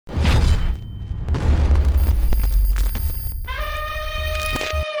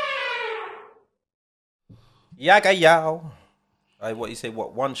Yaga yow. What you say?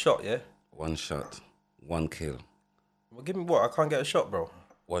 What, one shot, yeah? One shot, one kill. Well, give me what? I can't get a shot, bro.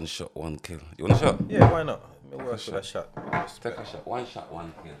 One shot, one kill. You want a shot? Yeah, why not? Let me work for that shot. Take a shot. One shot,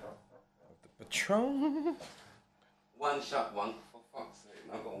 one kill. Patron. One shot, one. For fuck's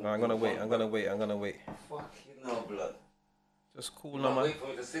sake. No, I'm gonna wait. Fucking no blood. Just cool now, man. Wait for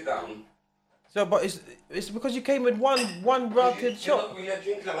me to sit down. So, but it's because you came with one routed shot. You're not really a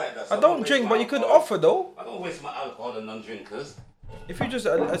drinker like that. So I don't drink, but you could offer though. I don't waste my alcohol on non-drinkers. If you just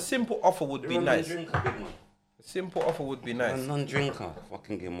a simple offer would be nice. Non-drinker, big man. A simple offer would be nice. A non-drinker.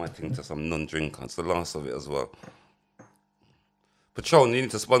 Fucking give my thing to some non-drinker. It's the last of it as well. Patron, you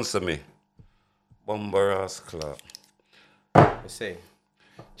need to sponsor me. Bomber-ass club. Let's see.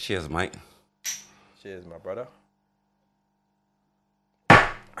 Cheers, mate. Cheers, my brother.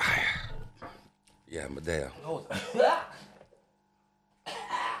 Yeah, I'm there.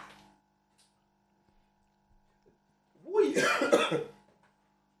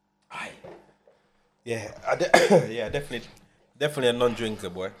 Yeah, yeah, definitely a non-drinker,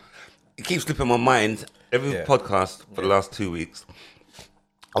 boy. It keeps slipping my mind. Every podcast for the last 2 weeks,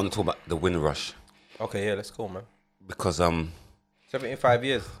 I want to talk about the Windrush. Okay, yeah, let's go, man. Because 75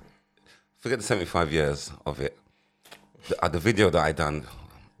 years. Forget the 75 years of it. The video that I done,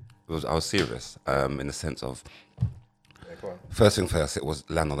 I was serious in the sense of, first thing first, it was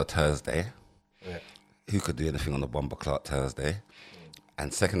land on a Thursday. Yeah. Who could do anything on a Bomber Clark Thursday?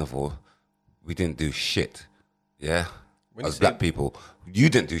 And second of all, we didn't do shit. Yeah? As black people, you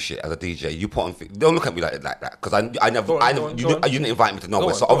didn't do shit as a DJ. You put on don't look at me like that because I didn't invite me to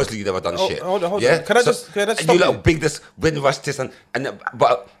nowhere. So obviously you never done shit. Hold on. Yeah? Can I just stop you little big this Windrush this and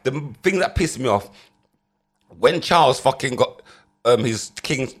but the thing that pissed me off when Charles fucking got his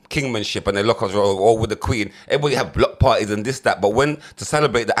kingmanship and they look us all with the Queen, everybody had block parties and this that. But when to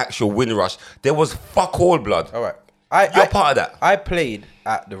celebrate the actual Windrush, there was fuck all blood. All right, you're part of that. I played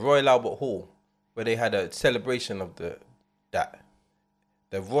at the Royal Albert Hall where they had a celebration of the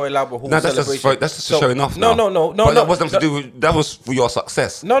Royal Albert Hall celebration. That's just showing off. No. But that wasn't to do with, that was for your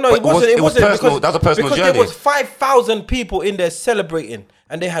success. No, it wasn't. It wasn't personal. That was a personal because journey. There was 5,000 people in there celebrating,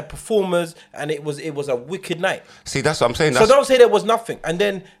 and they had performers, and it was a wicked night. See, that's what I'm saying. So don't say there was nothing. And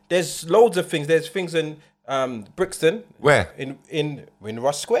then there's loads of things. There's things in Brixton. Where? In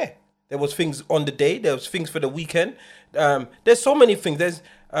Windrush Square. There was things on the day. There was things for the weekend. There's so many things. There's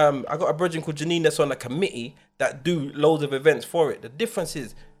I got a virgin called Janine that's on a committee that do loads of events for it. The difference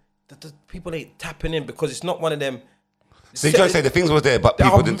is that the people ain't tapping in because it's not one of them. So you're trying to say the things were there, but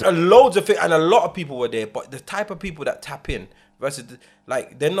people didn't. Loads of it, and a lot of people were there. But the type of people that tap in versus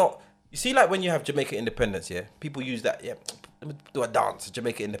they're not. You see, like when you have Jamaica Independence, yeah, people use that. Yeah, let me do a dance,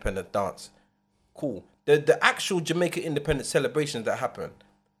 Jamaica Independence dance. Cool. The actual Jamaica Independence celebrations that happen,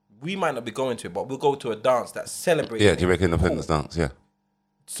 we might not be going to it, but we'll go to a dance that celebrates. Yeah, Jamaica Independence dance. Yeah.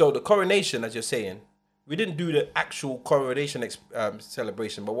 So the coronation, as you're saying, we didn't do the actual coronation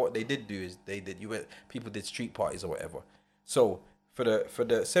celebration, but what they did do is people did street parties or whatever. So for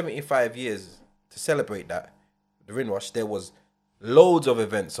the 75 years to celebrate that, the Windrush, there was loads of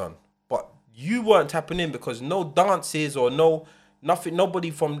events on, but you weren't tapping in because no dances or nothing.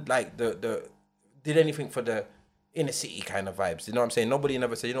 Nobody from like the did anything for the inner city kind of vibes. You know what I'm saying? Nobody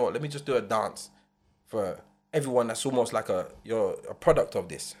never said, you know what? Let me just do a dance for everyone that's almost like you're a product of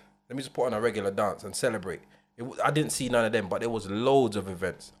this. Let me just put on a regular dance and celebrate. I didn't see none of them, but there was loads of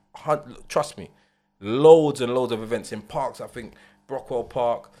events. Trust me, loads and loads of events in parks. I think Brockwell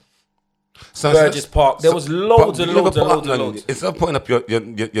Park, Burgess Park. There was loads and loads. It's not putting up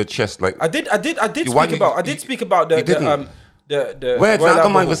your chest like. I did speak about the where did I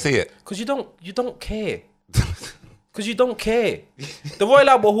don't mind to see it? Because you don't care. Because you don't care. The Royal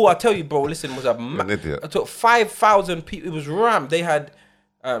Albert Hall, I tell you, bro, listen, was an idiot. I took 5,000 people. It was rammed. They had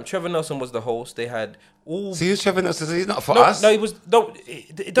Trevor Nelson was the host. They had all. See, who's Trevor Nelson? He's not for us. No, he was. No,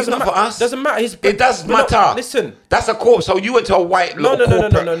 it doesn't matter. For us. Doesn't matter. It does matter. Listen, that's a corpse. So you went to a white no,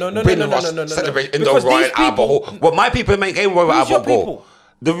 celebration in the Royal Albert Hall. Well, my people make a Royal Albert Hall.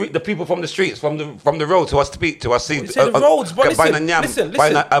 The people from the streets, from the road to us speak to us see the roads, but listen.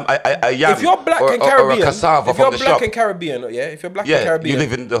 If you're black and Caribbean, you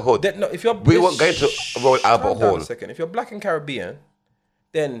live in the hood. We won't go to Royal Albert Hall. If you're black and Caribbean,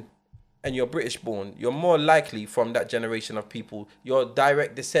 then and you're British born, you're more likely from that generation of people. You're a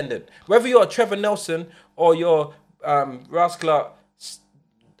direct descendant. Whether you're a Trevor Nelson or you're Ross Clark,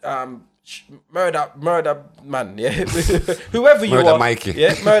 murder man, yeah. Whoever you are, Mikey.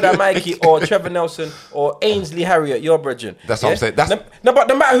 yeah, Murder Mikey or Trevor Nelson or Ainsley Harriet, your brethren. That's what I'm saying. But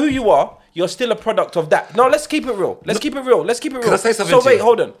no matter who you are, you're still a product of that. No, let's keep it real. Let's keep it real. Can I say something? So wait,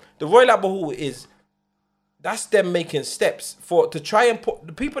 hold on. The Royal Albert Hall is that's them making steps to try and put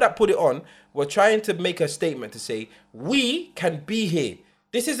the people that put it on were trying to make a statement to say we can be here.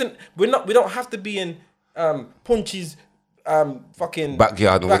 This isn't. We don't have to be in Punchy's fucking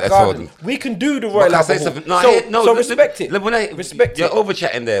backyard. We can do the Royal Albert Hall. So respect it. Respect it. You're over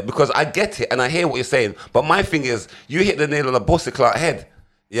chatting there because I get it and I hear what you're saying. But my thing is, you hit the nail on the Bossy Clark head.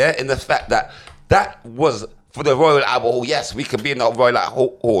 Yeah, in the fact that was for the Royal Albert Hall. Yes, we could be in the Royal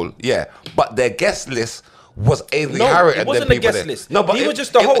Albert Hall. Yeah, but their guest list was Ainsley Harriott. No, it wasn't a guest list. No, but he was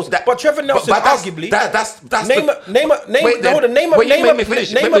just the host. But Trevor Nelson, arguably,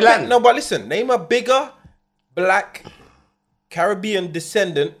 no, but listen, name a bigger black Caribbean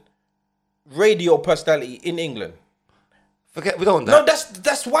descendant radio personality in England. Forget, we don't. No,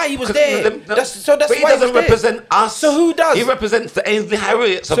 that's why he was there. That's why he doesn't represent us. So who does? He represents the Ainsley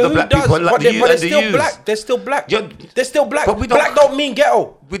Harriotts of the black people, like the you and the yous. They're still black. They're still black. But black don't mean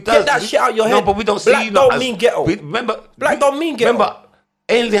ghetto. Get that shit out your head. No, but we don't see black don't mean ghetto. Black don't mean ghetto. Remember,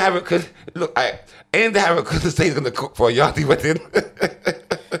 Ainsley Harriott could look. Ainsley Harriott could say he's gonna cook for a yardie wedding.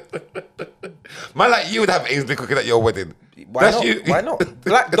 Man, like you would have Ainsley cooking at your wedding. Why not?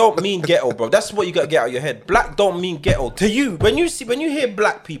 Black don't mean ghetto, bro. That's what you gotta get out of your head. Black don't mean ghetto. To you, when you hear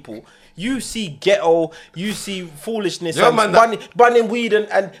black people, you see ghetto, you see foolishness, burning weed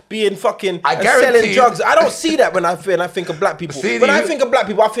and being fucking and selling drugs. I don't see that when I think of black people. I think of black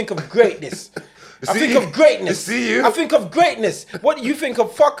people, I think of greatness. I think of greatness. I think of greatness. What you think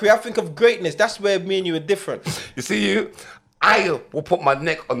of fuckery, I think of greatness. That's where me and you are different. You see you? I will put my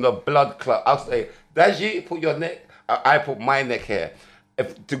neck on the blood clot. I'll say, Daji, put your neck. I put my neck here.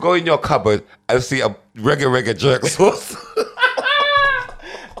 If to go in your cupboard and see a reggae jerk sauce.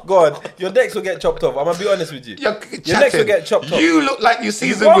 God, your necks will get chopped off. I'm gonna be honest with you. Your necks will get chopped off. You look like you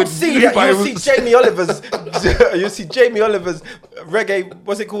seasoned with You'll see Jamie Oliver's. You'll see Jamie Oliver's reggae.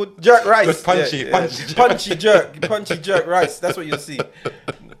 What's it called? Jerk rice. Just punchy jerk rice. That's what you'll see.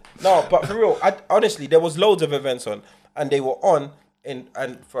 No, but for real, honestly, there was loads of events on, and they were on and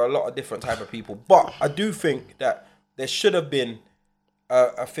for a lot of different type of people. But I do think that there should have been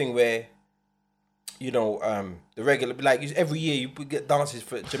a thing where, you know, the regular, like every year you get dances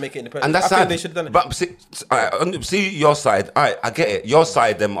for Jamaica Independence. And that's I think they should have done it. But see your side. I get it. Your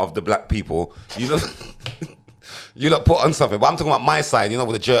side, them of the black people. You know, you lot put on something. But I'm talking about my side. You know,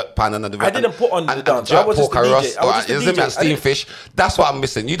 with the jerk pan and the. I didn't put on the dance. I was just the DJ. I was just the DJ. Steamed fish. That's what I'm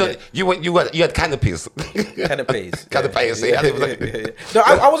missing. You don't. Yeah. You had canopies. Canopies. No,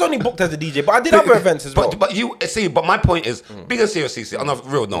 I was only booked as a DJ, but I did other events as well. But you see. But my point is, big and serious, Ceesix, on a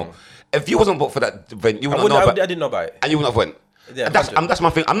real note. If you wasn't booked for that event, you wouldn't know about it. I didn't know about it. And you wouldn't have went. Yeah, that's my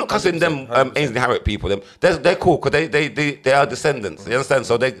thing. I'm not cussing them Ainsley Harriott people. They're cool because they are descendants. You understand?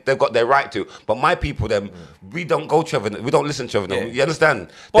 So they've got their right to. But my people, we don't go Trevor. We don't listen to Trevor. Yeah. You understand?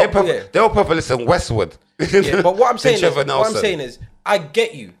 They all probably listen Westwood. Yeah, but what I'm saying is, I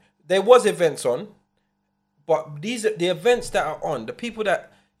get you. There was events on, but the events that are on, the people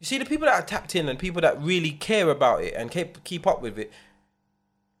that are tapped in and people that really care about it and keep up with it,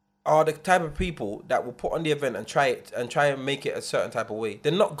 are the type of people that will put on the event and try and make it a certain type of way.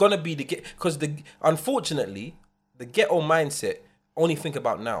 They're not gonna be because unfortunately the ghetto mindset only think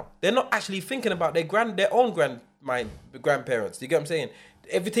about now. They're not actually thinking about their own grandparents. Do you get what I'm saying?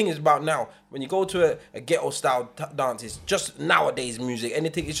 Everything is about now. When you go to a ghetto style dance, it's just nowadays music.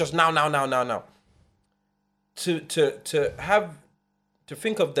 Anything, it's just now. To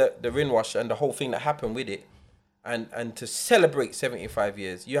think of the Windrush and the whole thing that happened with it. And to celebrate 75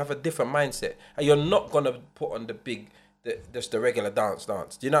 years, you have a different mindset, and you're not gonna put on just the regular dance. Do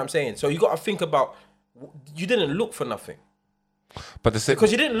you know what I'm saying? So you got to think about, you didn't look for nothing. But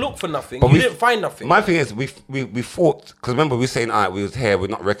because you didn't look for nothing, you didn't find nothing. My thing is, we fought because remember we were saying, all right, we was here, we're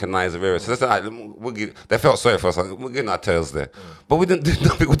not recognised the area. So that's they felt sorry for us. Like, we're getting our Thursday, but we didn't do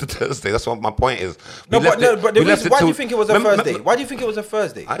nothing with the Thursday. That's what my point is. Why do you think it was a Thursday? Why do you think it was a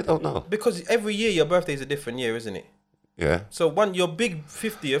Thursday? I don't know. Because every year your birthday is a different year, isn't it? Yeah. So your big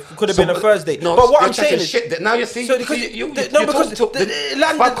 50th could have been a Thursday. No, but what I'm saying is shit. Now you see. So because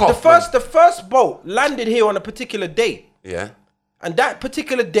the first boat landed here on a particular day. Yeah. And that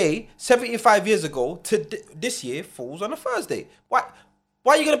particular day, 75 years ago, to this year, falls on a Thursday. Why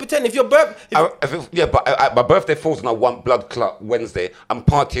are you going to pretend if your birthday... but my birthday falls on a one blood clot Wednesday. I'm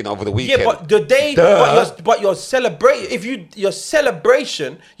partying over the weekend. Yeah, but the day... But your celebration... Your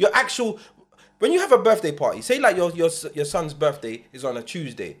celebration, your actual... When you have a birthday party, say like your son's birthday is on a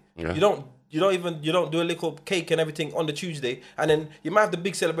Tuesday. Yeah. You don't do a little cake and everything on the Tuesday. And then you might have the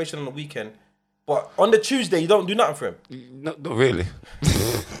big celebration on the weekend. But on the Tuesday, you don't do nothing for him. Not really.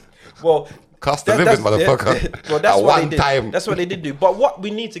 Well, cost of living, motherfucker. Well, that's what they did. That's what they did do. But what we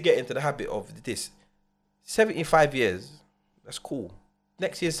need to get into the habit of this. 75 years. That's cool.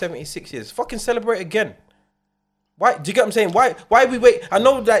 Next year's 76 years. Fucking celebrate again. Why? Do you get what I'm saying? Why we wait? I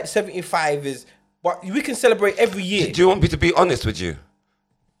know that 75 is, but we can celebrate every year. Do you want me to be honest with you?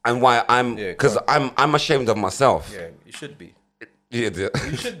 And why because I'm ashamed of myself. Yeah, you should be. Yeah,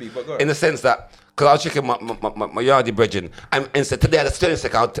 you should be, but go on. In the sense that, because I was checking my yardie brethren, and said today, let's turn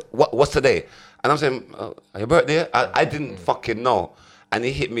second. What's today? And I'm saying, your birthday? I didn't fucking know. And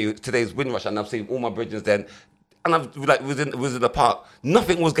he hit me, today's Windrush, and I'm seeing all my brethren then. And I'm like, was in the park.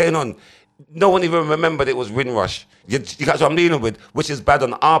 Nothing was going on. No one even remembered it was Windrush. You got what I'm dealing with, which is bad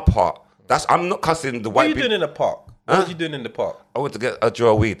on our part. I'm not cussing the white people. What are you doing in the park? What are you doing in the park? I went to get a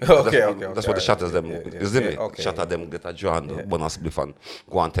draw of weed. Okay. That's what the shutters them. Yeah, Isn't it? okay. Shutter them, get a draw and one us spliff and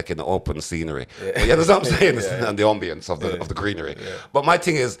go and take in the open scenery. But you understand what I'm saying? And the ambience of the greenery. Yeah. But my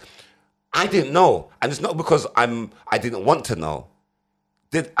thing is, I didn't know. And it's not because I didn't want to know.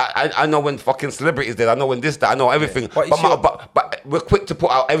 I know when fucking celebrities did. I know when this, that. I know everything. Yeah. But we're quick to put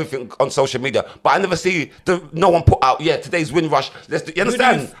out everything on social media. But I never see no one put out. Yeah, today's Windrush. You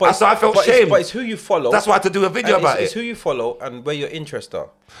understand? So I felt shame. But it's who you follow. That's why I had to do a video about it. It's who you follow and where your interests are.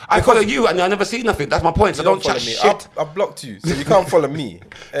 I follow you and I never see nothing. That's my point. So don't chat shit. I've blocked you, so you can't follow me.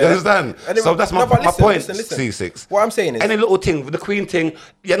 You understand? So that's my point. Ceesix. What I'm saying is, any little thing, the Queen thing.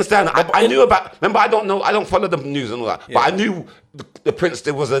 You understand? I knew about. Remember, I don't follow the news and all that. Yeah. But I knew the Prince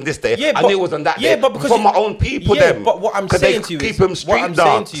there was on this day. I knew it was on that day. Yeah, but because from my own people, them. But what I'm saying to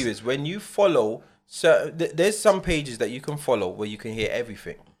you is, when you follow, there's some pages that you can follow where you can hear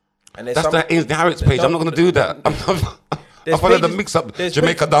everything. And that's the Harriet's page. I'm not going to do that. I follow the mix-up,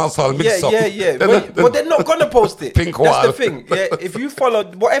 Jamaica dancehall mix-up. Yeah. Well, they're not going to post it. Pink That's the thing. Yeah, if you follow,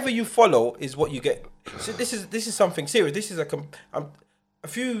 whatever you follow is what you get. So this is something serious. This is a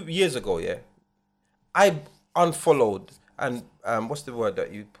few years ago, yeah, I unfollowed and what's the word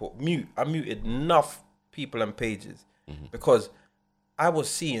that you put? Mute. I muted enough people and pages because I was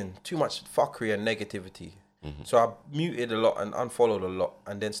seeing too much fuckery and negativity. So I muted a lot and unfollowed a lot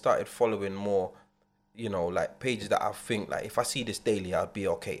and then started following more, you know, like pages that I think, like, if I see this daily, I'll be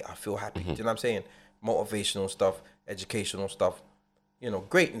okay. I feel happy. Do you know what I'm saying? Motivational stuff, educational stuff, you know,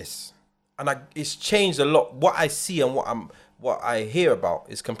 greatness. And it's changed a lot. What I see and what I hear about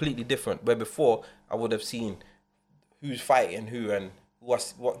is completely different. Where before I would have seen who's fighting who and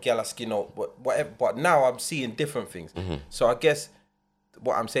what gal skin out, whatever. But now I'm seeing different things. So I guess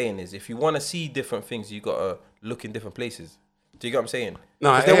what I'm saying is, if you want to see different things, you gotta look in different places. Do you get what I'm saying?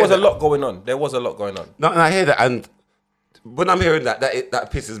 No, there was a lot going on. There was a lot going on. No, and I hear that, and when I'm hearing that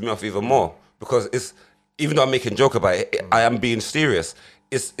pisses me off even more, because it's, even though I'm making joke about it, I am being serious.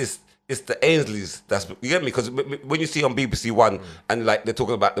 It's the Ainsleys that's, you get me? Because when you see on BBC One and like they're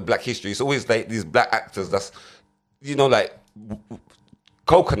talking about the black history, it's always like these black actors that's, you know, like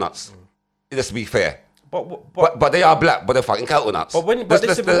coconuts. Let's be fair. But they are black, but they're fucking coconuts. But what do you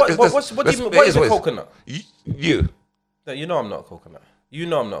mean? What is a coconut? You. No, you know I'm not a coconut. You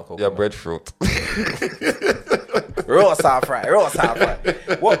know I'm not a coconut. Yeah, breadfruit. Raw saffron.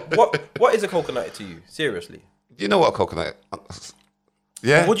 What is a coconut to you? Seriously. Do you know what a coconut is?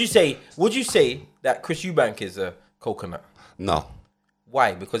 Yeah. Would you say that Chris Eubank is a coconut? No.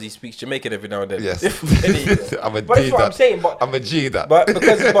 Why? Because he speaks Jamaican every now and then. Yes. I'm a G that. I'm saying, I'm a G that. But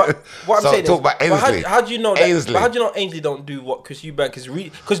what I'm saying talk about Ainsley. How do you know that? Ainsley. How do you know Ainsley don't do what Chris Eubank is?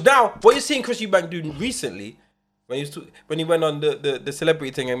 Because now what you're seeing Chris Eubank do recently, when he went on the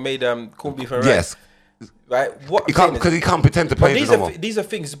celebrity thing and made corned beef and rice. Yes. Right. What he can't, because he can't pretend to play no more. These are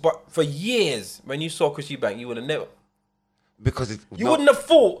things. But for years, when you saw Chris Eubank, you would have never. Because you wouldn't have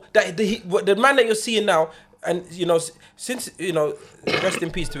thought that the man that you're seeing now. And, you know, since, you know, rest in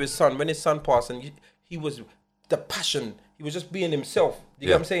peace to his son, when his son passed and he was the passion, he was just being himself. You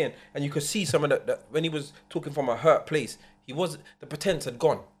know what I'm saying? And you could see some of that when he was talking from a hurt place, the pretense had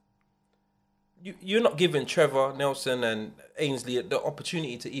gone. You're not giving Trevor, Nelson and Ainsley the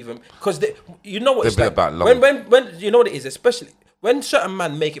opportunity to even, because you know what it's like. When you know what it is, especially when certain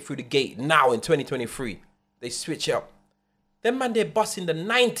men make it through the gate now in 2023, they switch it up. Them man, they're busting the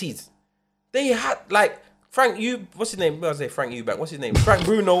 90s. They had like, what's his name? I say Frank Eubank. What's his name? Frank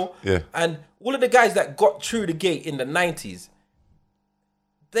Bruno. Yeah. And all of the guys that got through the gate in the 90s,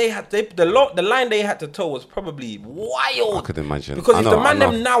 the line they had to toe was probably wild. I could imagine. Because if the man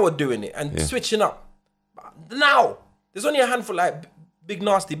them now are doing it and switching up, now there's only a handful like Big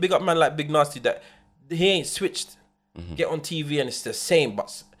Nasty, big up man like Big Nasty that he ain't switched. Get on TV and it's the same.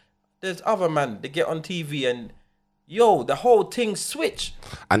 But there's other man that get on TV and the whole thing switch.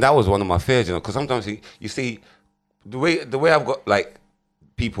 And that was one of my fears, you know, because sometimes you see the way I've got like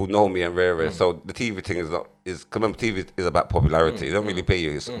people know me and rare. So the TV thing is remember TV is about popularity. It don't really pay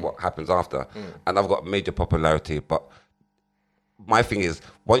you. It's what happens after. And I've got major popularity, but my thing is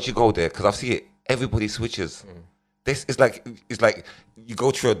once you go there, because I see it, everybody switches. This is like you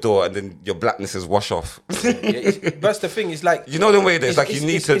go through a door and then your blackness is wash off. That's the thing. It's like you know the way it is. Like you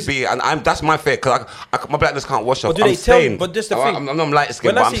need to be, and that's my fear because my blackness can't wash off. But do they tell you? But just the thing. I'm light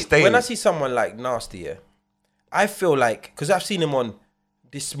skinned, but I'm stained. When I see someone like Nasty, yeah, I feel like because I've seen him on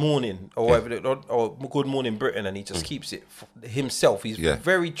This Morning or whatever, or Good Morning Britain, and he just keeps it himself. He's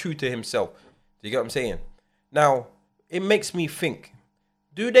very true to himself. Do you get what I'm saying? Now it makes me think: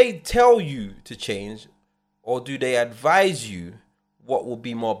 do they tell you to change? Or do they advise you what will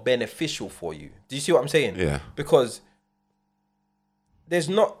be more beneficial for you? Do you see what I'm saying? Yeah. Because there's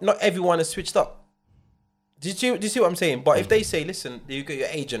not everyone is switched up. Do you see what I'm saying? But if they say, listen, you got your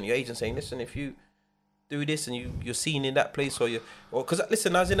agent saying, listen, if you do this and you're seen in that place or because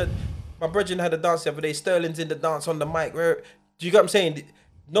listen, I was my brethren had a dance the other day. Sterling's in the dance on the mic. Do you get what I'm saying?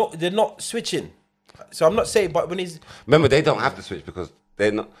 No, they're not switching. So I'm not saying, but when he's remember they don't have to switch because.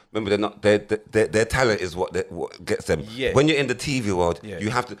 They're not. Remember, they're not. Their talent is what gets them. Yeah. When you're in the TV world,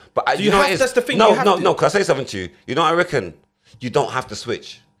 you have to. But you know what it is? That's the thing. No. Can I say something to you? You know, what I reckon you don't have to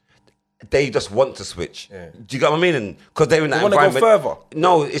switch. They just want to switch. Yeah. Do you get what I mean? Because they're in that environment. They want to go further.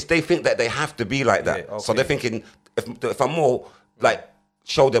 No, it's they think that they have to be like that. Yeah, okay. So they're thinking if I'm more like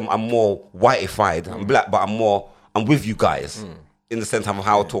show them I'm more whiteified. I'm black, but I'm with you guys. In the sense of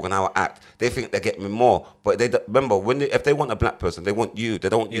how I talk and how I act, they think they get me more. But they remember if they want a black person, they want you. They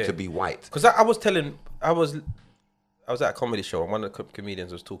don't want you to be white. Because I was at a comedy show and one of the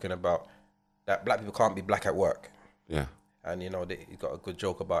comedians was talking about that black people can't be black at work. Yeah. And he's got a good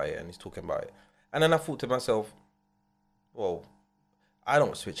joke about it and he's talking about it. And then I thought to myself, well, I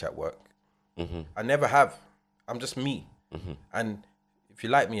don't switch at work. I never have. I'm just me. And if you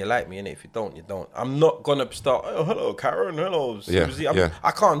like me, you like me, innit? If you don't, you don't. I'm not gonna start. Oh, hello, Karen. Hello, Susie.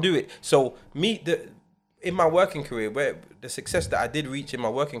 I can't do it. So in my working career, where the success that I did reach in my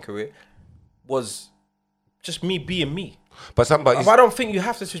working career was just me being me. But I don't think you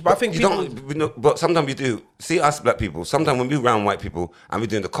have to switch. But I think but sometimes you do. See us black people. Sometimes when we around white people and we're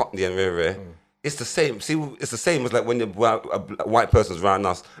doing the cockney and rare. It's the same. See, it's the same as like when a white person's around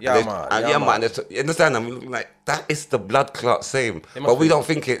us. Man. You understand? I'm like that is the blood clot same, but we don't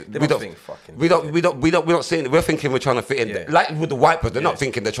think it. We don't see it. We're thinking we're trying to fit in. Yeah. Like with the white person, they're not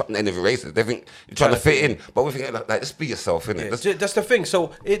thinking they're trying to be racist. They think you're trying to fit in, but we're thinking like just be yourself, innit? Yeah. That's the thing.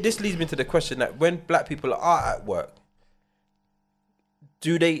 So this leads me to the question that when black people are at work,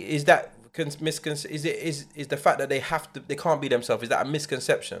 is that the fact that they can't be themselves, is that a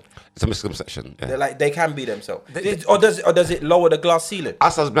misconception? It's a misconception. Yeah. They're like they can be themselves, or does it lower the glass ceiling?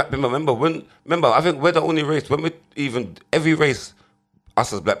 Us as black people, remember, I think we're the only race when every race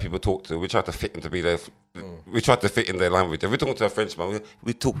us as black people talk to, we try to fit into be there. We try to fit in their language. If we talk to a Frenchman,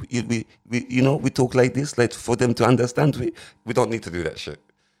 we talk like this, like for them to understand. We don't need to do that shit.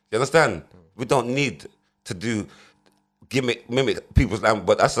 You understand? We don't need to do. Mimic people's language,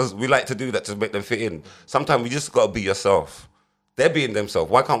 but us, we like to do that to make them fit in. Sometimes we just gotta be yourself. They're being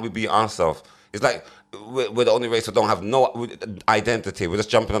themselves. Why can't we be ourselves? It's like we're the only race who don't have no identity. We're just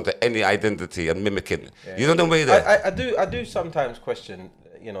jumping onto any identity and mimicking. Yeah. You know the way that I do sometimes question,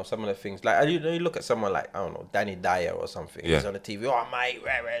 some of the things. Like you look at someone like, I don't know, Danny Dyer or something. Yeah. He's on the TV. Oh mate,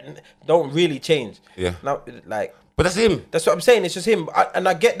 don't really change. Yeah. Now, like. But that's him. That's what I'm saying. It's just him. And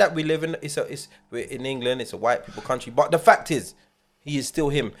I get that we live in. We're in England. It's a white people country. But the fact is, he is still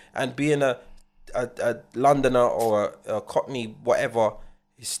him. And being a Londoner or a Cockney, whatever,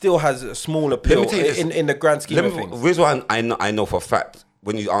 he still has a small appeal in the grand scheme of things. Here's what I know for a fact.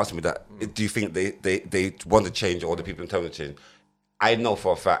 When you ask me that, do you think they want to change or the people in town to change? I know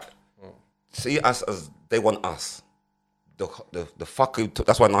for a fact. See us as they want us. The fucking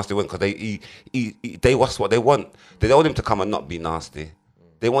that's why Nasty went, because they was what they want. They don't want him to come and not be nasty.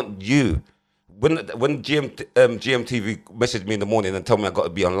 They want you. When GMTV messaged me in the morning and told me I got to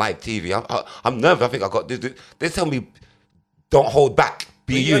be on live TV, I'm nervous. I think I got this. They tell me don't hold back.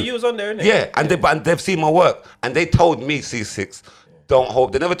 Be you. You was on there, innit? Yeah, and they've seen my work and they told me Ceesix, don't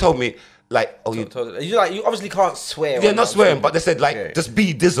hold. They never told me. Like, you obviously can't swear. Yeah, not swearing, but they said just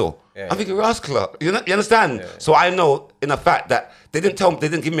be Dizzle. Yeah, I'm thinking rascal. You understand? Yeah. So I know in a fact that they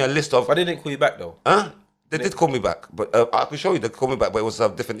didn't give me a list of. But they didn't call you back though. Huh? They did call me back, but I can show you. They called me back, but it was a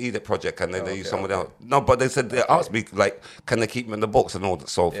different edit project, and then they used someone else. No, but they said they asked me like, can they keep me in the books and all that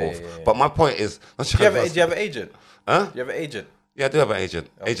so forth. Yeah. But my point is, do you have an agent? Huh? Do you have an agent? Yeah, I do have an agent.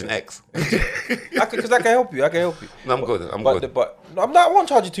 Okay. Agent X. Because I can help you. No, I'm good. I'm good. But I won't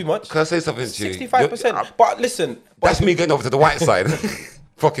charge you too much. Can I say something to you? 65%. But listen. That's me getting over to the white side.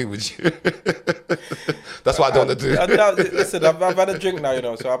 fucking with you. That's what I don't want to do. Listen, I've had a drink now, you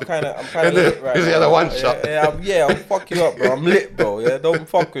know, so I'm kind of lit right Is now. the other one shot? I'll fuck you up, bro. I'm lit, bro. Yeah, don't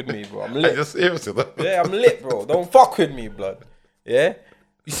fuck with me, bro. I'm lit. Just seriously though. Yeah, I'm lit, bro. Don't fuck with me, blood. Yeah,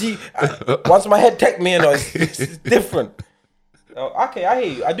 you see, once my head tech me, you know, it's different. Okay, I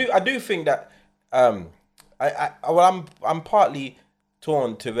hear you. I do think that I'm partly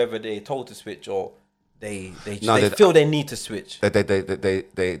torn to whether they're told to switch or they feel they need to switch. They But in the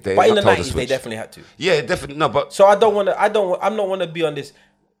not told to 90s, they switch. definitely had to. Yeah, definitely. No, but So I'm not want to be on this.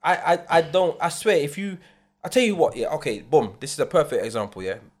 I swear, I tell you what, yeah, okay, boom. This is a perfect example,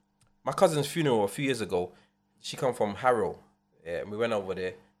 yeah. My cousin's funeral a few years ago, she come from Harrow, yeah, and we went over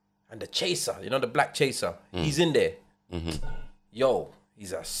there, and the chaser, you know, the black chaser, he's in there. Mm-hmm. Yo,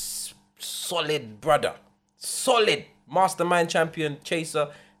 he's a solid brother, solid mastermind champion chaser.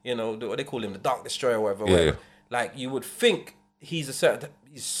 You know what they call him, the Dark Destroyer, or whatever. Yeah. Like you would think he's solid.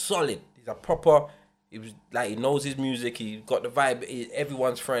 He's a proper. He was like he knows his music. He got the vibe.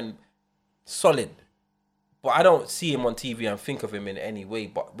 Everyone's friend, solid. But I don't see him on TV and think of him in any way.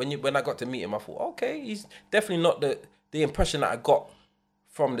 But when I got to meet him, I thought, okay, he's definitely not the impression that I got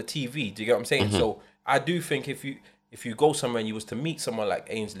from the TV. Do you get what I'm saying? Mm-hmm. So I do think if you go somewhere and you was to meet someone like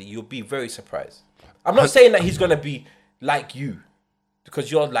Ainsley, you'll be very surprised. I'm not saying that he's gonna be like you,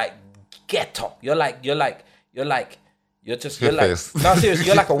 because you're like ghetto. You're seriously,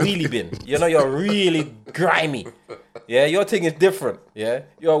 you're like a wheelie bin. You know, you're really grimy. Yeah, your thing is different. Yeah,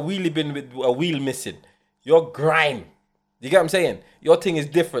 you're a wheelie bin with a wheel missing. You're grime. You get what I'm saying? Your thing is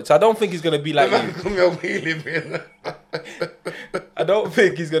different. So I don't think he's gonna be like you. Call me a wheelie bin. I don't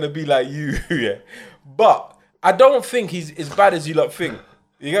think he's gonna be like you. Yeah, but I don't think he's as bad as you lot think.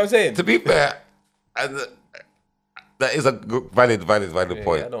 You get what I'm saying? To be fair, and that is a good, valid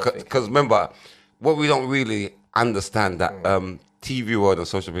point. Because remember, what we don't really understand that TV world and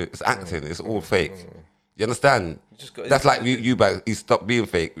social media is acting. It's all fake. You understand? That's like you back. He stopped being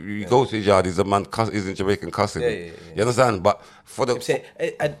fake. You go to his yard. He's a man. He's in Jamaican cussing. Yeah. You understand? But for the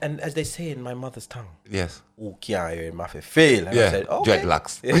and as they say in my mother's tongue, yes. Oh, can't hear my fail. And yeah. I said, okay.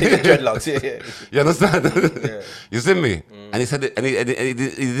 Dreadlocks. Dreadlocks. Yeah. You understand? Yeah. You see me? And he said it, and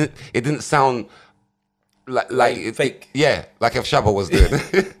it didn't sound like fake. Yeah, like if Shabba was doing.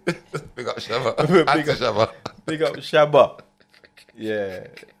 Big up Shabba. Big up Shabba. Yeah.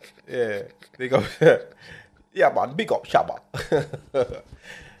 Big up. Yeah, man. Big up Shabba.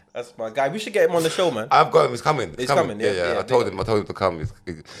 That's my guy. We should get him on the show, man. I've got him. He's coming. He's coming. Yeah. I told him to come.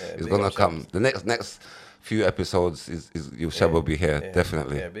 He's gonna come. The next few episodes Shabba will be here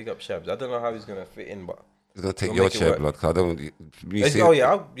definitely. Yeah, big up Shabs. I don't know how he's gonna fit in, but he's gonna take your chair, blood. Cause I don't. You and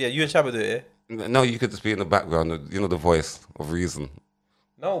Shabba do it. Yeah? No, you could just be in the background. You know, the voice of reason.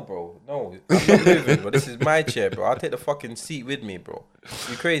 No, bro. No, I'm not moving, bro. This is my chair, bro. I'll take the fucking seat with me, bro.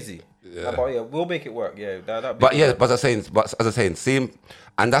 You crazy? Yeah. But yeah, we'll make it work. Yeah. But as I was saying, see,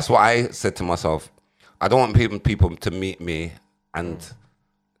 and that's what I said to myself. I don't want people to meet me and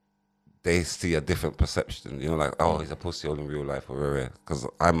they see a different perception. You know, like, oh, he's a pussy all in real life or whatever. Because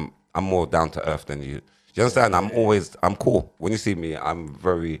I'm more down to earth than you. You understand? I'm cool. When you see me, I'm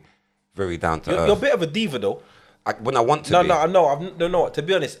very, very down to earth. You're a bit of a diva, though. When I want to be. No. To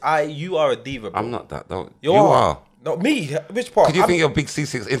be honest, you are a diva, bro. I'm not that, though. You are. No, me. Which part? Because you think you're a big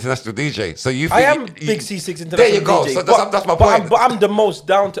Ceesix international DJ, so you think I am big Ceesix international DJ. There you go. DJ, so that's my point. But I'm the most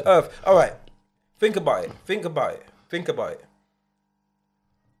down to earth. All right, think about it.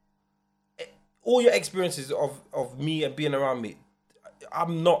 All your experiences of me and being around me,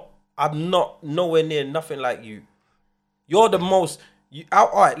 I'm not nowhere near nothing like you. You're the most.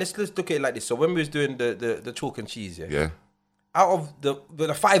 All right, let's look at it like this. So when we was doing the chalk and cheese, yeah. Out of the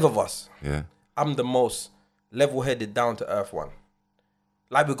five of us, I'm the most level-headed, down-to-earth one.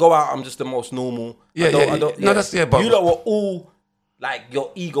 Like we go out, I'm just the most normal. No, that's but you lot were all like your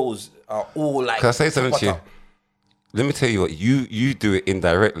egos are all like. Can I say something to you? Let me tell you what you do it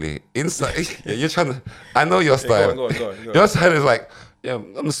indirectly. Inside, you're trying to. I know your style. Go on. Your style is like,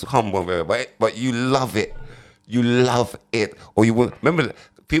 I'm just humble, but you love it. You love it, or you will remember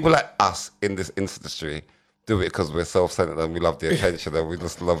people like us in this industry. Do it because we're self-centered and we love the attention and we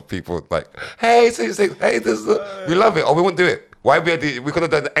just love people like, hey, Ceesix, hey, this. We love it, or we won't do it. Why we could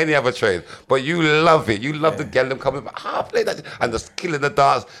have done any other trade, but you love it. You love the girl coming back, play that, and just killing the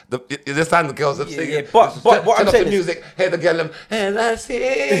dance. You understand the girls are singing. Yeah, but what I'm saying the music, hear the girl, and I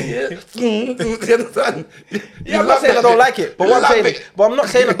see you. You understand? I'm not saying I don't like it, but what I'm saying is, I'm not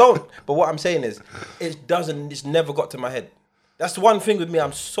saying I don't. But what I'm saying is, it's never got to my head. That's one thing with me.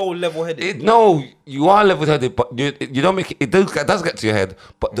 I'm so level-headed. No, you are level-headed, but you don't make it. It does get to your head,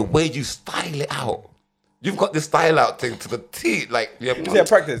 but the way you style it out, You've got this style out thing to the T, like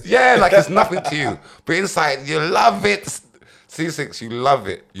practice. Yeah, like it's nothing to you, but inside you love it. Ceesix, you love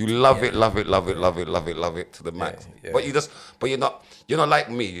it. You love it, love it, love it, love it, love it, love it to the max. Yeah. But you're not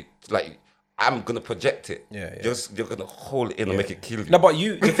like me. Like I'm gonna project it. Yeah. You're gonna hold it in and make it kill you. No, but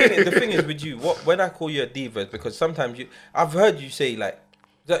the thing is with you, when I call you a diva, is because sometimes I've heard you say like,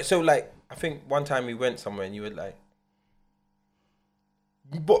 so like I think one time we went somewhere and you were like,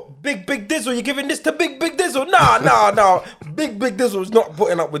 but big Dizzle, you're giving this to big Dizzle? Nah. Big Dizzle is not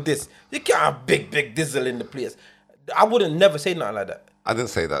putting up with this. You can't have big Dizzle in the place. I wouldn't never say nothing like that. I didn't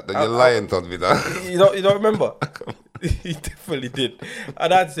say that. You're lying, told me that. You don't remember? He definitely did.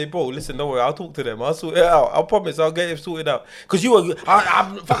 And I'd say, bro, listen, don't worry, I'll talk to them. I'll sort it out. I promise I'll get it sorted out. Because you were,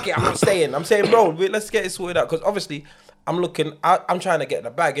 fuck it, I'm not staying. I'm saying, bro, let's get it sorted out. Because obviously, I'm trying to get in the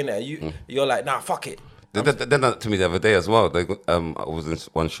bag, innit? You're like, nah, fuck it. They did that to me the other day as well. I was in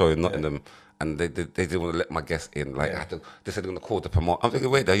one show in Nottingham, and they didn't want to let my guests in. Like they said they're gonna call the promoter. I'm thinking,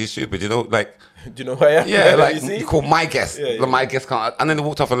 wait, are you stupid? You know, like, do you know who I am? Yeah, like you call my guest. My guest can't. And then they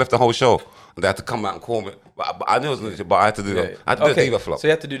walked off and left the whole show. And they had to come out and call me. But I knew it was legit. But I had to do that. I had to do the diva flop. So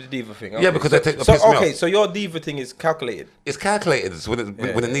you had to do the diva thing. Okay. Yeah, because they take the piss me off. So your diva thing is calculated. It's calculated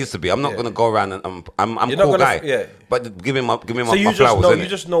when it needs to be. I'm not gonna go around and I'm a cool guy. Yeah. But give me my flowers. You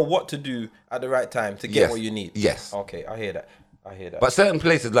just know what to do at the right time to get what you need. Yes. Okay, I hear that. But certain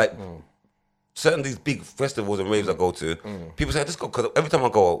places like certain these big festivals and raves I go to, people say just go, because every time I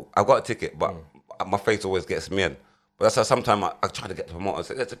go, I've got a ticket, but my face always gets me in. But that's how sometimes I try to get the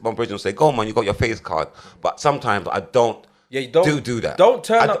promoter. My bridge and say, "Go man, you got your face card." But sometimes I don't. Yeah, you don't do that. Don't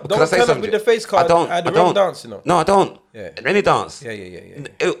turn up. Don't turn up with the face card. I don't dance, you know. No, I don't. Yeah. In any dance.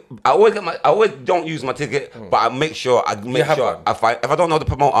 Yeah. I always don't use my ticket, but I make sure if I don't know the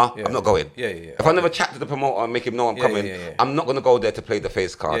promoter, I'm not going. Yeah. If I never chat to the promoter and make him know I'm coming, I'm not gonna go there to play the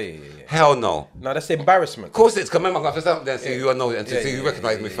face card. Yeah. Hell no. No, that's embarrassment. Of course, it's because remember I have to stand there and see who I know and to see who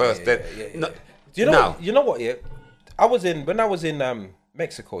recognizes me first. Then, you know what? Yeah, when I was in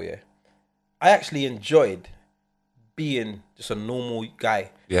Mexico. Yeah, I actually enjoyed being just a normal guy.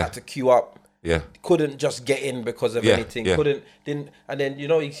 Yeah. Had to queue up. Yeah. Couldn't just get in because of anything. Didn't. And then you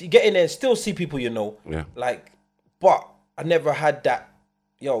get in there and still see people you know. Yeah. Like, but I never had that.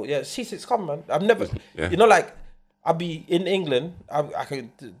 Ceesix, come man. I've never. Yeah. Like I'll be in England. I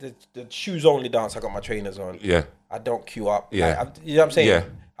can the shoes only dance. I got my trainers on. Yeah. I don't queue up. Yeah. Like, you know what I'm saying? Yeah.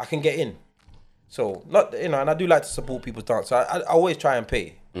 I can get in. So not and I do like to support people's dance. So I always try and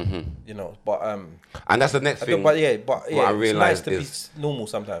pay. But and that's the next thing. But I realize it's nice to be normal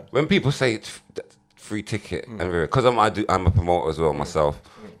sometimes. When people say it's free ticket, and because I'm a promoter as well myself,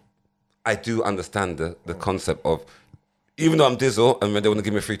 I do understand the concept of, even though I'm Dizzle and when they want to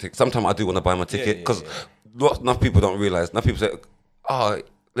give me a free ticket, sometimes I do want to buy my ticket because enough people don't realize. Enough people say, "Oh,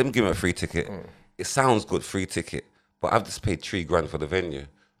 let me give me a free ticket." It sounds good, free ticket, but I've just paid $3,000 for the venue.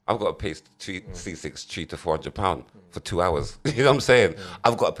 I've got to pay Ceesix £300 to £400 for 2 hours. You know what I'm saying?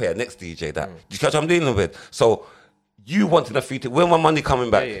 I've got to pay a next DJ that. Do you catch what I'm dealing with? So you wanting a free ticket? When my money coming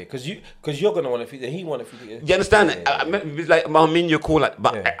back? Yeah, because you're gonna want a free ticket. He want a free ticket. You understand? Like I mean, you're cool like,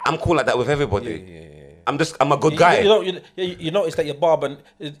 but I'm cool like that with everybody. Yeah. I'm a good guy. You notice that your barber,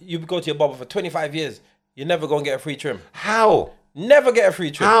 you go to your barber for 25 years, you're never gonna get a free trim. How? Never get a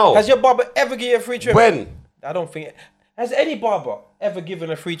free trim. How? Has your barber ever give you a free trim? When? I don't think. Has any barber ever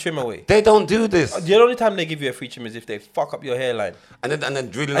given a free trim away? They don't do this. The only time they give you a free trim is if they fuck up your hairline. And then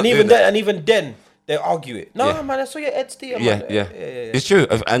drilling. And even then, they argue it. No, man, I saw your head steer. Yeah. It's true.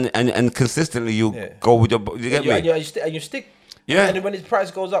 And consistently you go with your. You get me? And you stick. Yeah. And then when his price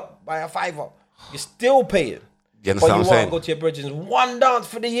goes up by a $5, you're still paying. You understand but what I'm saying? You want to go to your brethren's one dance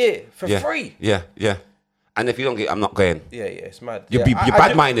for the year for free. Yeah. And if you don't get, I'm not going. Yeah, it's mad. You're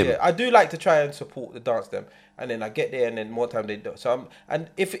bad minded. Yeah, I do like to try and support the dance them, and then I get there, and then more time they do. So and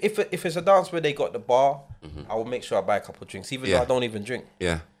if it's a dance where they got the bar, I will make sure I buy a couple of drinks, even though I don't even drink.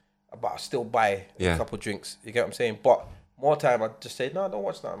 Yeah. But I still buy a couple of drinks. You get what I'm saying? But more time I just say, no, don't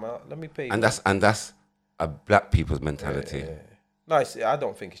watch that, man. Let me pay. And that's a black people's mentality. Yeah. No, I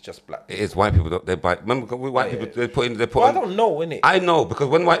don't think it's just black people. It is white people. They buy. Remember, white people they put in. Well, I don't know, innit? I know because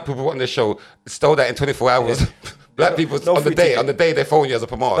when white people want the show, stole that in 24 hours. Black people on the day they phone you as a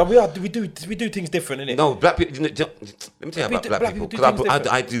promoter. No, we do things different, innit? No, black people. Let me tell you about black people because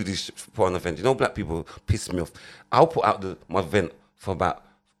I do this for an event. You know, black people piss me off. I'll put out my event for about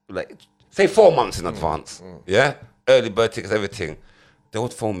say 4 months in advance. Yeah, early bird tickets, everything. They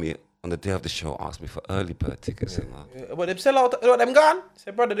would phone me on the day of the show, ask me for early bird tickets. But they sell out. Them gone?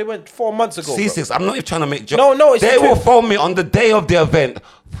 Say, brother, they went 4 months ago. Ceesix, I'm not even trying to make jokes. No, it's they will phone me on the day of the event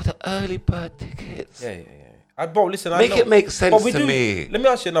for the early bird tickets. Yeah. Bro, listen, it make sense to me. Let me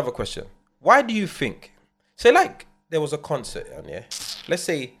ask you another question. Why do you think Say like there was a concert, yeah. Let's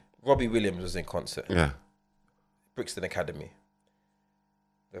say Robbie Williams was in concert. Yeah. Brixton Academy.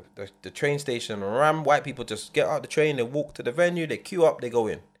 The train station, ram, white people just get out the train, they walk to the venue, they queue up, they go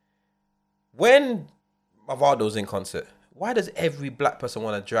in. When Mavado's in concert, why does every black person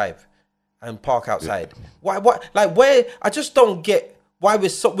want to drive and park outside? Why? Like where? I just don't get why we're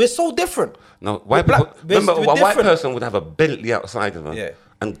so different. No, white people. Remember, a white person would have a Bentley outside of her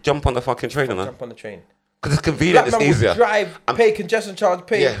and jump on the fucking train, Jump on the train. Because it's convenient, it's easier. Drive, pay congestion charge,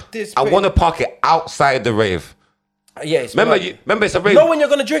 pay this. I want to park it outside the rave. Yeah, it's remember, it's a rave. Knowing you're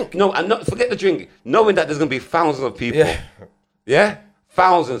gonna drink. No, and not forget the drink. Knowing that there's gonna be thousands of people. Yeah,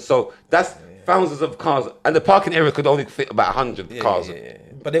 thousands. So that's thousands of cars, and the parking area could only fit about 100 cars.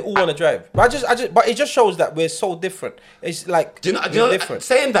 But they all want to drive. But but it just shows that we're so different. It's like do you know different.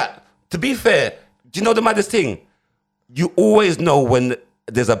 Saying that, to be fair, do you know the maddest thing? You always know when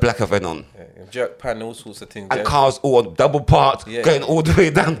there's a black event on. Jerk pan, all sorts of things. And cars all double parked, going all the way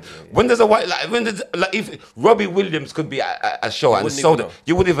down. When there's a white, if Robbie Williams could be at a show and sold it,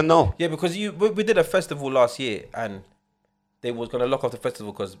 you wouldn't even know. Yeah, because we did a festival last year and they was gonna lock off the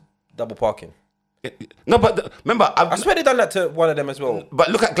festival because double parking. No, but remember, I swear they done that to one of them as well. But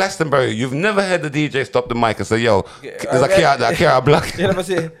look at Glastonbury. You've never heard the DJ stop the mic and say, "Yo, there's a Kia block." You never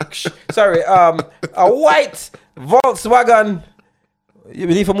say, "Sorry, a white Volkswagen." You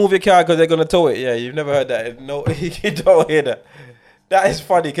need to move your car because they're gonna tow it. Yeah, you've never heard that. No, you don't hear that. That is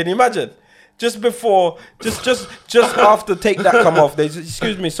funny. Can you imagine? Just before, just after take that come off. They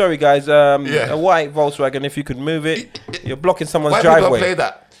excuse me, sorry guys. A white Volkswagen. If you could move it, you're blocking someone's driveway. Why people play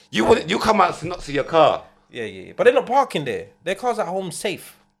that? You come out to not see your car. Yeah. But they're not parking there. Their cars at home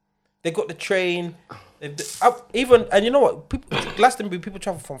safe. They got the train. And you know what? Glastonbury people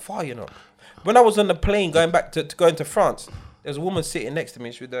travel from far. You know. When I was on the plane going back to going to France. There's a woman sitting next to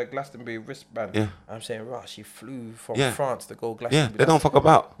me with a Glastonbury wristband. Yeah. I'm saying, right, she flew from France to go Glastonbury. Yeah, they don't fuck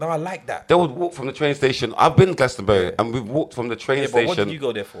about. No, I like that. They would walk from the train station. I've been to Glastonbury and we've walked from the train station. But what did you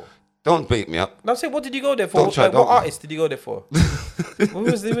go there for? Don't beat me up. No, I'm saying, what did you go there for? What artist did you go there for? Who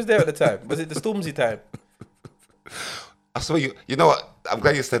was there at the time? Was it the Stormzy time? I saw you. You know what? I'm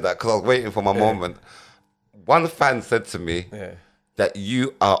glad you said that because I was waiting for my moment. One fan said to me, that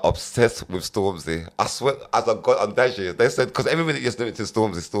you are obsessed with Stormzy. I swear, as I got on that shit, they said, because every minute you're listening to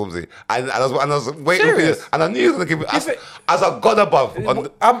Stormzy. And I was waiting for you. And I knew you were going to give me, as I got above.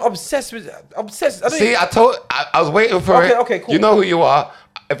 I'm obsessed with, See, I was waiting for it. Okay, cool. You know who you are.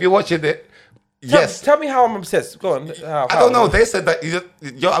 If you're watching it, Tell me how I'm obsessed. Go on. How, I don't know. They said that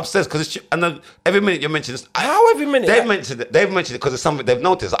you're obsessed because and then every minute you mention this. How every minute? They've mentioned it. They've mentioned it because it's something they've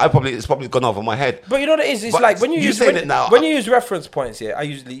noticed. It's probably gone over my head. But you know what it is? It's like when you use reference points. Yeah, I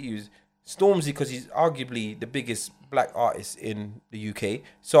usually use Stormzy because he's arguably the biggest black artist in the UK.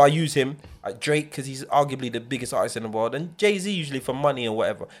 So I use him. Drake because he's arguably the biggest artist in the world, and Jay-Z usually for money or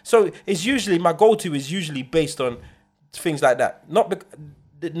whatever. So it's usually my go-to is usually based on things like that.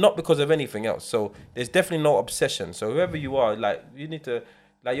 Not because of anything else. So there's definitely no obsession. So whoever you are, like you need to,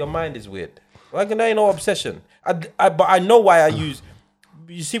 like your mind is weird. Like there ain't no obsession. But I know why I use.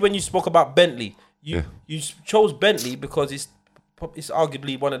 You see, when you spoke about Bentley, you chose Bentley because it's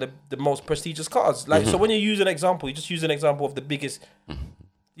arguably one of the most prestigious cars. Like so, when you use an example, you just use an example of the biggest.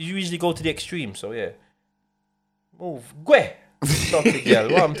 You usually go to the extreme. So yeah, move, Gwe. Dirty girl,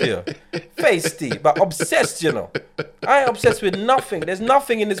 what I'm to you? Feisty, but obsessed, you know. I ain't obsessed with nothing. There's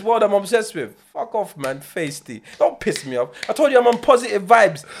nothing in this world I'm obsessed with. Fuck off, man. Feisty. Don't piss me off. I told you I'm on positive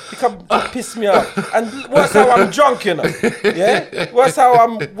vibes. You come piss me off. And worse how I'm drunk, you know. Yeah? Worse how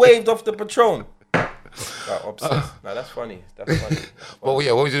I'm waved off the Patron. Obsessed. Nah, that's funny. That's funny. Well,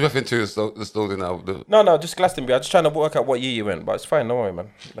 yeah, what was you referring to? The story now? No, just Glastonbury. I'm just trying to work out what year you went, but it's fine. Don't worry,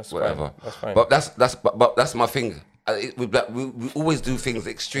 man. That's whatever. Fine. That's fine. But that's my thing. We always do things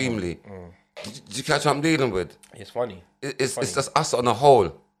extremely. Do you catch what I'm dealing with? It's funny. It's just us on a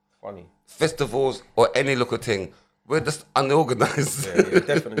whole. Funny. Festivals or any local thing, we're just unorganized. Yeah,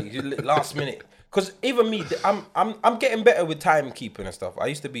 definitely. Last minute. Because even me, I'm getting better with timekeeping and stuff. I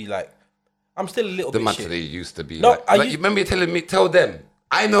used to be like, I'm still a little bit shit. The you used to be. No, like you remember you telling me, tell them.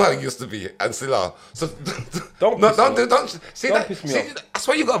 I know how you used to be, and still are. So don't piss me off. I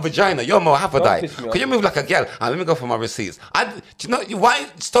swear you got a vagina. You're more hermaphrodite. Can you move like a girl? Let me go for my receipts. Do you know why?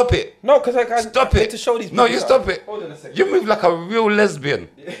 Stop it. No, because I stop it. To show these people. No, you stop it. Hold on a second. You move like a real lesbian.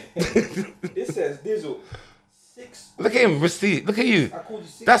 This says Dizzle. 6. Look at him, receipt. Look at you. I called you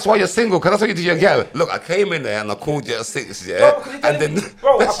 6. That's why you're single, because that's what you do your girl. Look, I came in there and I called you a 6, yeah? No, and then,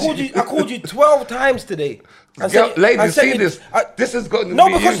 bro, I called you 12 times today. Girl, ladies, see this. This is going to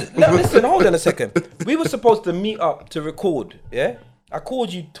be because listen, hold on a second. We were supposed to meet up to record, yeah? I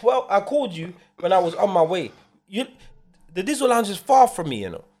called you when I was on my way. the Dizzle Lounge is far from me, you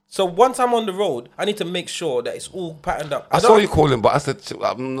know. So once I'm on the road, I need to make sure that it's all patterned up. I saw you calling, but I said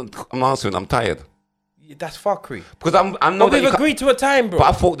I'm answering. I'm tired. That's fuckery. Because I know but that we've agreed to a time, bro. But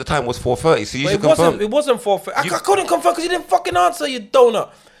I thought the time was 4:30, so you should confirm. It wasn't 4:30. I couldn't confirm because you didn't fucking answer, you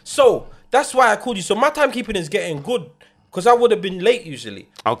donut. So that's why I called you. So my timekeeping is getting good because I would have been late usually.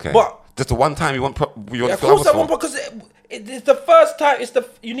 Okay. But just the one time you want. Of course I want, because it's the first time.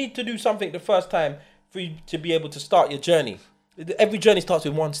 You need to do something the first time for you to be able to start your journey. Every journey starts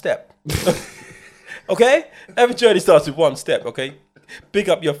with one step. Okay? Every journey starts with one step, okay? Big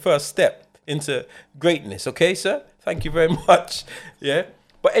up your first step into greatness, okay, sir? Thank you very much. Yeah?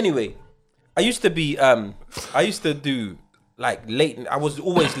 But anyway, I used to do like late. I was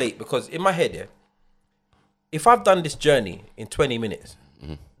always late because in my head, yeah, if I've done this journey in 20 minutes,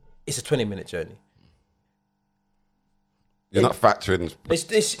 it's a 20-minute journey. You're not factoring.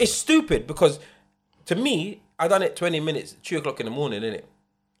 It's stupid because to me, I done it 20 minutes, 2 o'clock in the morning, innit?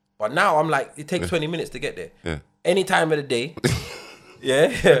 But now I'm like, it takes 20 minutes to get there. Yeah. Any time of the day.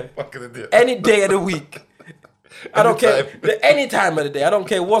 Yeah. Any day of the week. I don't care. Any time of the day. I don't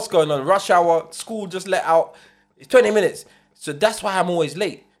care what's going on. Rush hour, school just let out. It's 20 minutes. So that's why I'm always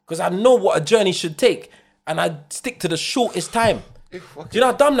late. Because I know what a journey should take. And I stick to the shortest time. Do you know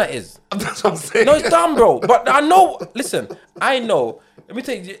how dumb that is? That's what I'm saying. No, it's dumb, bro. But I know. Listen, I know. Let me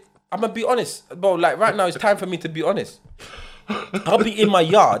tell you. I'm going to be honest. Bro, like right now, it's time for me to be honest. I'll be in my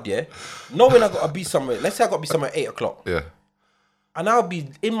yard, yeah? Knowing I got to be somewhere. Let's say I got to be somewhere at 8 o'clock. Yeah. And I'll be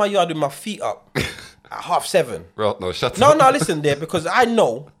in my yard with my feet up at 7:30. Bro, no, shut No, up. no, listen there, because I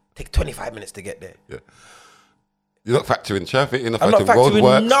know it takes 25 minutes to get there. Yeah. You're not factoring traffic. You're not I'm not factoring road factoring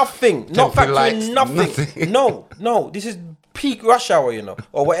work. nothing. Not temporary factoring lights, nothing. No. This is peak rush hour, you know,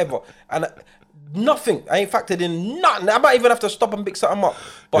 or whatever. And nothing. I ain't factored in nothing. I might even have to stop and pick something up.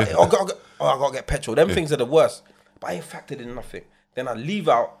 But I gotta get petrol. Them things are the worst. But I ain't factored in nothing. Then I leave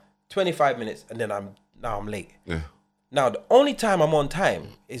out 25 minutes and then I'm late. Yeah. Now, the only time I'm on time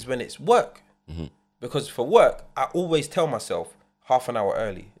is when it's work. Because for work, I always tell myself half an hour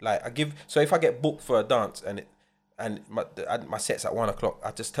early. Like so if I get booked for a dance and my set's at 1 o'clock,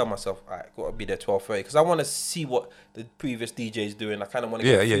 I just tell myself, all right, gotta be there 12:30 because I want to see what the previous DJ is doing. I kind of want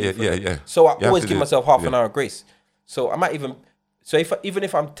to Yeah. So I always give myself half an hour grace. So I might even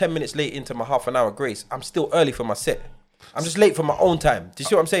if I'm 10 minutes late into my half an hour grace, I'm still early for my set. I'm just late for my own time. Do you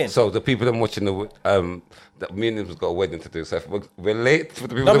see what I'm saying? So the people that are watching that me and him has got a wedding to do. So if we're late for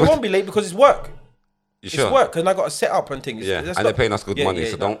the people. No, we won't be late because it's work. You sure? It's work, and I got to set up and things. Yeah, and they're paying us good money,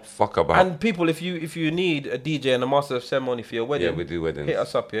 so don't fuck about. And people, if you need a DJ and a master of ceremony for your wedding, yeah, we do weddings. Hit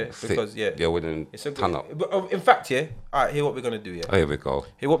us up, yeah, because wedding. It's a ton up. In fact, yeah, all right, here what we're gonna do, yeah. Oh, here we go.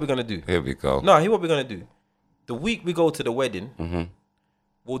 Here what we're gonna do. Here we go. No, here what we're gonna do. The week we go to the wedding,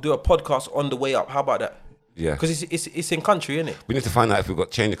 we'll do a podcast on the way up. How about that? Yeah, because it's in country, isn't it? We need to find out if we've got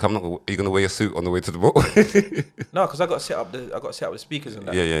change. Are you gonna wear your suit on the way to the boat? No, because I got to set up the speakers and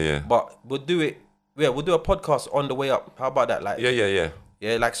that. Yeah. But we'll do it. Yeah, we'll do a podcast on the way up. How about that? Like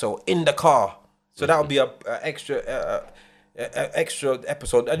yeah, like so in the car. So that'll be a extra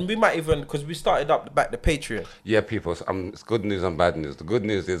episode, and we might even because we started up the Patreon. Yeah, people. It's good news and bad news. The good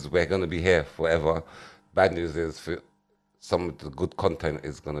news is we're gonna be here forever. Bad news is for some of the good content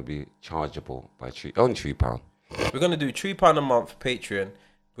is gonna be chargeable by £3. We're gonna do £3 a month Patreon.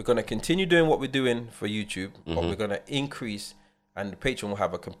 We're gonna continue doing what we're doing for YouTube, but we're gonna increase. And the Patreon will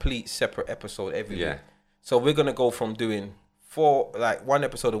have a complete separate episode every week. So we're going to go from doing 1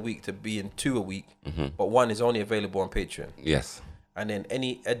 episode a week to being 2 a week. But 1 is only available on Patreon. Yes. And then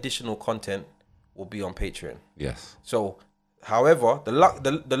any additional content will be on Patreon. Yes. So, however,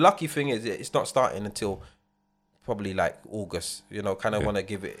 the lucky thing is it's not starting until probably like August. You know, kind of want to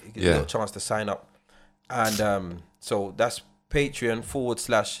give it a little chance to sign up. And so that's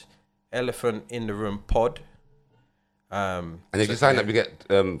Patreon/Elephant in the Room Pod. And if you sign up, you get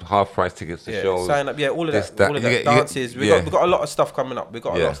half price tickets to shows. Sign up, all of that, all of that dances. We got a lot of stuff coming up.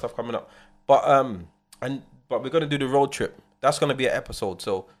 But we're gonna do the road trip. That's gonna be an episode.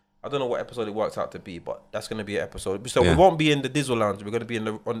 So I don't know what episode it works out to be, but that's gonna be an episode. So we won't be in the Dizzle Lounge. We're gonna be in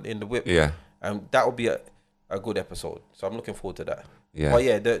the whip. Yeah. And that will be a good episode. So I'm looking forward to that. Yeah. But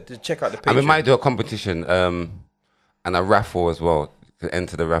yeah, check out the Patreon. And we might do a competition and a raffle as well. To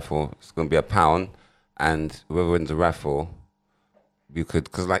enter the raffle, it's gonna be £1. And whoever wins the raffle, you could,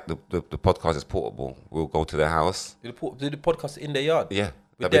 because like the podcast is portable, we'll go to their house. Do the podcast in their yard? Yeah.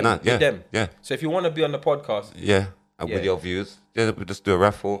 With them. Nice. With them. Yeah. So if you want to be on the podcast. Yeah. And with your views, we just do a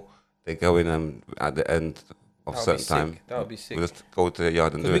raffle. They go in at the end of certain time. That would be sick. We'll just go to the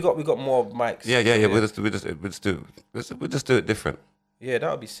yard and do it. We got more mics. Yeah. We'll just do it different. Yeah, that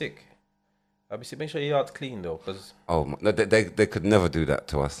would be sick. Make sure your yard's clean though, because Oh, no, they could never do that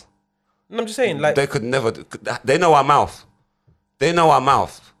to us. I'm just saying, like They could never. They know our mouth. They know our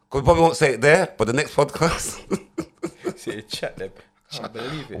mouth. Because we probably won't say it there, but the next podcast, see, chat them. I can't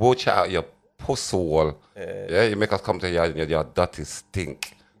believe it. we'll chat out your pussle wall. Yeah, you make us come to your dirty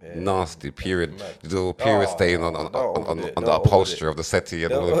stink. Nasty period. The little period stain on the upholstery of the settee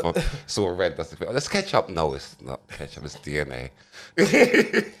and all of it's all red. That's the Let's ketchup. No, it's not ketchup. It's DNA.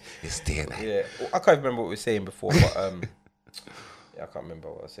 It's DNA. Yeah, well, I can't remember what we were saying before, but yeah, I can't remember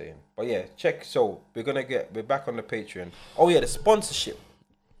what I was saying. But yeah, check. So we're back on the Patreon. Oh yeah, the sponsorship.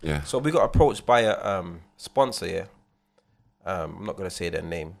 Yeah. So we got approached by a sponsor. Yeah. I'm not gonna say their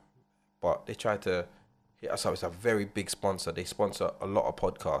name, but they tried to hit us up. It's a very big sponsor. They sponsor a lot of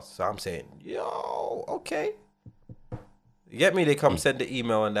podcasts. So I'm saying, yo, okay. You get me? They come send the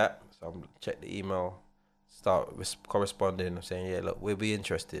email and that. So I'm check the email, start corresponding. I'm saying, yeah, look, we'll be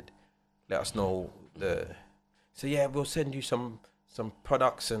interested. Let us know So yeah, we'll send you some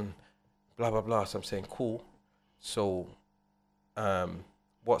products and blah blah blah. So I'm saying, cool. So,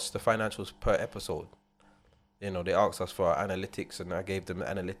 what's the financials per episode? You know, they asked us for our analytics, and I gave them the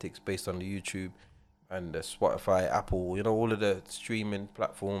analytics based on the YouTube and the Spotify, Apple, you know, all of the streaming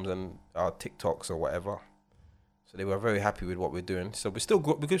platforms and our TikToks or whatever. So they were very happy with what we're doing. So we're still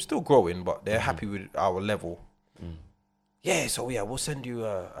growing, but they're happy with our level. Yeah, so yeah, we'll send you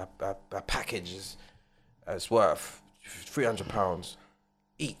a package that's worth £300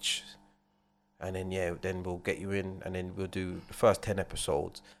 each. And then, yeah, then we'll get you in, and then we'll do the first 10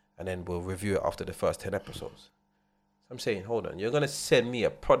 episodes, and then we'll review it after the first 10 episodes. So I'm saying, hold on, you're going to send me a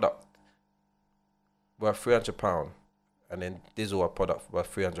product worth £300, and then Dizzle a product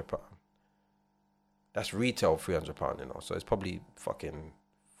worth £300. That's retail £300, you know, so it's probably fucking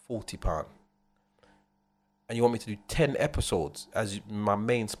 £40. And you want me to do 10 episodes as my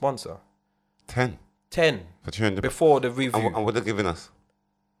main sponsor? 10 for 200 before the review. And what they're giving us?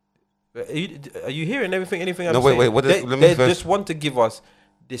 Are you hearing everything? Anything I'm no, saying? Wait. What they just want to give us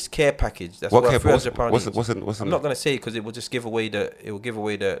this care package. That's what worth £300. What's I'm not gonna say because it will just give away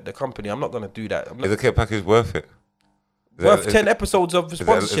the company. I'm not gonna do that. Is the care package worth it? Worth 10 episodes of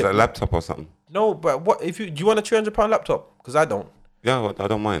sponsorship. Is that a laptop or something? No, but what if do you want a £300 laptop? Because I don't. Yeah, well, I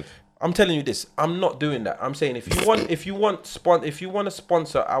don't mind. I'm telling you this. I'm not doing that. I'm saying if you want to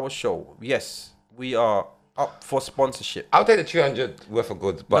sponsor our show, yes, we are up for sponsorship. I'll take the 300 worth of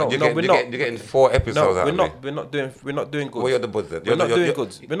goods, but you're getting 4 episodes. No, out we're not doing goods. Well, you're the boss then. We're not doing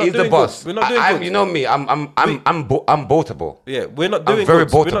goods. We're not He's doing the boss. goods. We're not doing goods. You know me. I'm boatable. Yeah, we're not doing very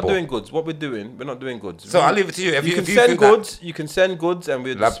goods. We're not boatable. doing goods. What we're doing, we're not doing goods. So I'll leave it to you. You can send goods, and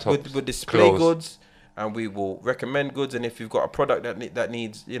we'll display clothes. goods, and we will recommend goods. And if you've got a product that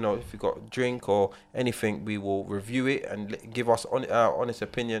needs, you know, if you've got a drink or anything, we will review it and give us our honest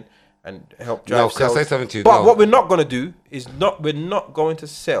opinion and help drive sales. Can I say something to you? But what we're not going to do is we're not going to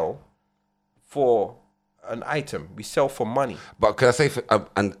sell for an item. We sell for money. But can I say,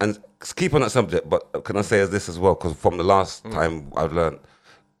 and keep on that subject, but can I say this as well? Because from the last time I've learned,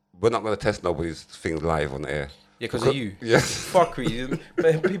 we're not going to test nobody's things live on the air. Yeah, because of you. Yes. Fuckery.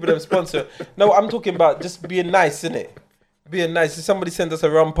 People don't sponsor. No, I'm talking about just being nice, innit? Being nice. If somebody sends us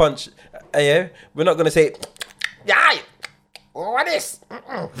a rum punch, yeah, we're not going to say, yeah, what is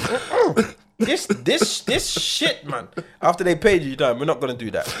this shit, man. After they paid you, we're not going to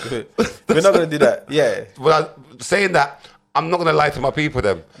do that. We're not going to do that. Yeah. Well, saying that, I'm not gonna lie to my people.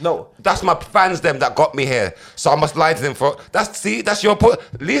 Them. No, that's my fans. Them that got me here. So I must lie to them for. That's your put.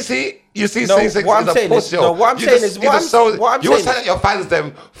 Lizzie, you see, no, Ceesix what I'm is saying a is, no, what I'm saying is, you were telling your fans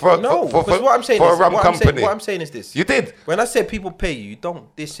them for because what I'm saying for is, a rum company. What I'm saying is this. You did. When I said people pay you,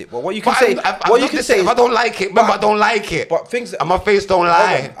 don't diss it. But what you can say, if I don't like it, remember I don't like it. But things, and my face don't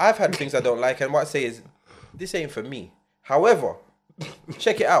lie. I've had things I don't like, and what I say is, this ain't for me. However,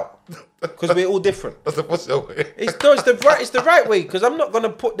 check it out, because we're all different. That's the It's the right way, because I'm not gonna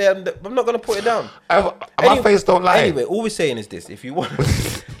put it down. My face don't lie. Anyway, all we're saying is this: if you want,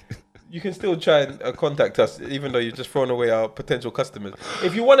 you can still try and contact us, even though you've just thrown away our potential customers.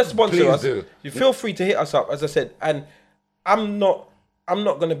 If you want to sponsor us, you feel free to hit us up. As I said, and I'm not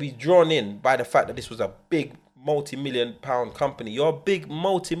gonna be drawn in by the fact that this was a big multi-million-pound company. You're a big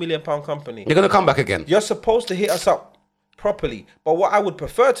multi-million-pound company. You're gonna come back again. You're supposed to hit us up properly. But what I would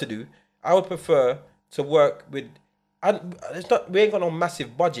prefer to do, I would prefer to work with. And we ain't got no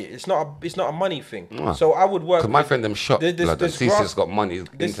massive budget. It's not a money thing. So I would work. Because my friend them shot. The Ceesix got money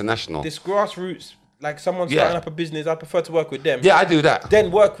international. This grassroots, like someone starting up a business, I prefer to work with them. Yeah, I do that.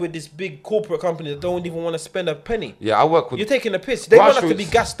 Then work with this big corporate company that don't even want to spend a penny. Yeah, I work with. You're taking a piss. They want us to be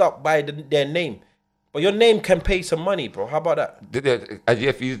gassed up by their name. But your name can pay some money, bro. How about that?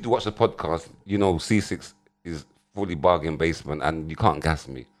 If you watch the podcast, you know Ceesix is fully bargain basement, and you can't gas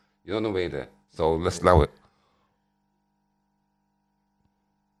me. You're on the way there, so let's allow it.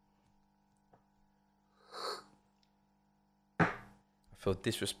 I feel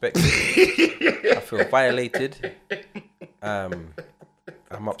disrespected. I feel violated.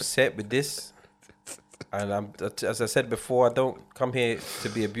 I'm upset with this, and as I said before, I don't come here to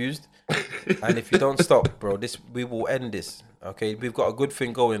be abused. And if you don't stop, bro, we will end this. Okay, we've got a good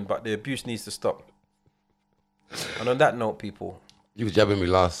thing going, but the abuse needs to stop. And on that note, people, you were jabbing me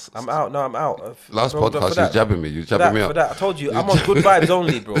last. I'm out. No, I'm out. Last bro, podcast, you was jabbing me. You jabbing me up. For that, I told you, I'm on good vibes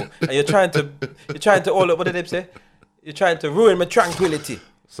only, bro. And you're trying to all. What did they say? You're trying to ruin my tranquility.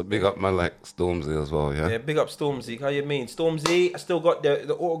 So big up man like Stormzy as well, yeah? Yeah, big up Stormzy. How you mean? Stormzy, I still got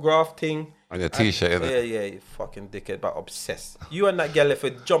the autograph thing. And your t-shirt, innit? Yeah, you fucking dickhead, but obsessed. You and that girl left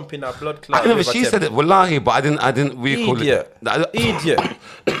a jump in our blood clot. I know, she said it, wallahi, but I didn't recall it. Idiot.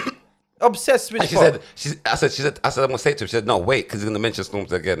 Obsessed with it. I said, I'm going to say it to him. She said, no, wait, because he's going to mention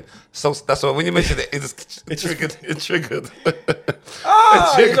Stormzy again. So that's why when you mentioned it, it triggered.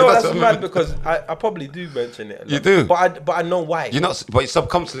 You know, that's mad because I probably do mention it a lot. You do? But I know why. You're not, but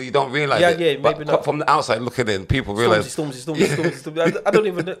subconsciously you don't realise it. Yeah, maybe not. From the outside looking in, people realise. Stormzy. I don't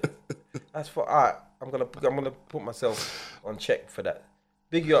even. That's for art. I'm gonna put myself on check for that.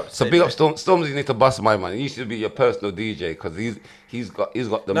 Big you up. So big up Stormzy. You need to bust my man. He used to be your personal DJ because he's got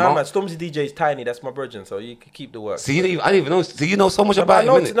the. Nah, man. Stormzy DJ is tiny. That's my virgin. So you can keep the work. See, I didn't even know. See, you know so much about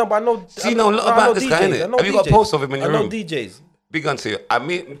him. No, but I know. See, you know a lot about this guy, innit? Have you got a post of him in your room? I know DJs. Big on to you. I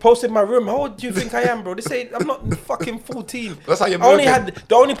mean, post in my room. How old do you think I am, bro? I'm not fucking 14. That's how you're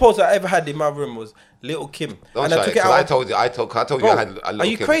the only post I ever had in my room was Little Kim. And I took it out. I told you I had a Little Kim. Are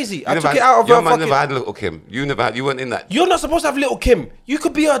you crazy? I took it out of her. Your man never had Little Kim. You weren't in that. You're not supposed to have Little Kim. You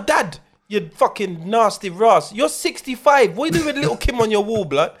could be her dad. You fucking nasty Ross. You're 65. What are you doing with Little Kim on your wall,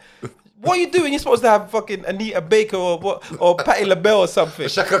 blood? What are you doing? You're supposed to have fucking Anita Baker or Patti LaBelle or something.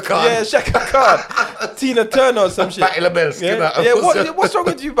 Shaka Khan. Yeah, Shaka Khan. Tina Turner or some shit. Patti LaBelle. What's wrong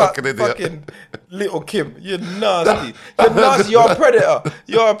with you about fucking Little Kim? You're nasty. You're nasty. You're a predator.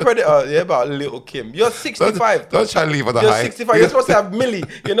 Yeah, about Little Kim. You're 65. Don't try to leave on the You're high. 65. You're supposed to have Millie,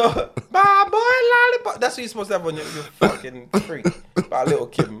 you know. My boy lollipop. That's what you're supposed to have on your fucking freak. About Little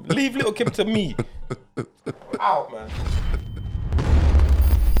Kim. Leave Little Kim to me. Out, man.